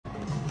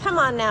Come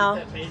on now.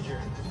 That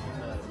major.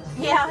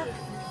 Yeah.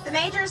 The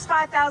majors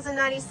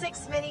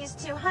 5,096,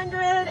 minis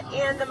 200,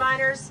 and the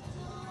minors.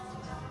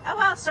 Oh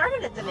wow, it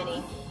started at the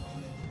mini.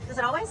 Does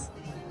it always?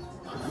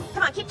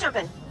 Come on, keep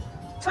jumping.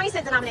 20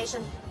 cent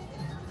denomination.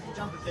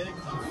 Jump the pig.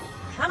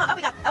 Come on. Oh,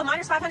 we got. Oh,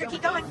 minors 500.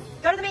 Keep going.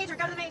 Go to the major.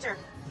 Go to the major.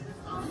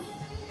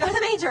 Go to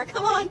the major.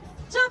 Come on.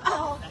 Jump.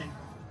 Oh.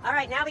 All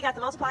right. Now we got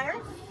the multiplier,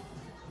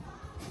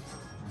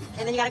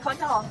 and then you got to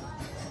collect all.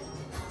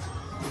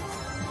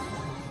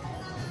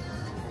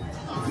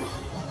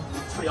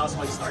 It's pretty awesome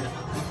way to start it.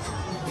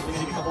 We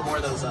need a couple more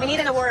of those. We need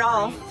an award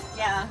all.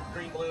 Yeah.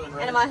 Green, blue, and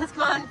red. And let's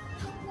come on.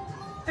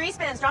 3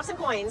 spins. Drop some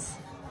coins,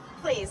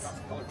 please.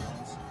 Colored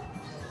coins.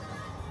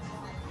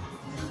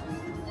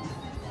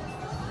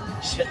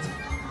 Shit.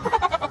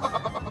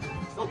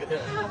 Still good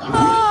hit.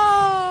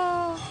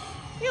 Oh,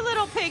 you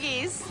little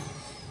piggies.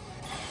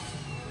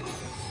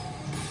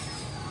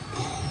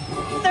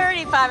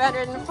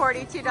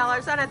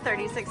 $3,542 on a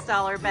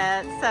 $36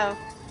 bet. So,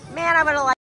 man, I would have liked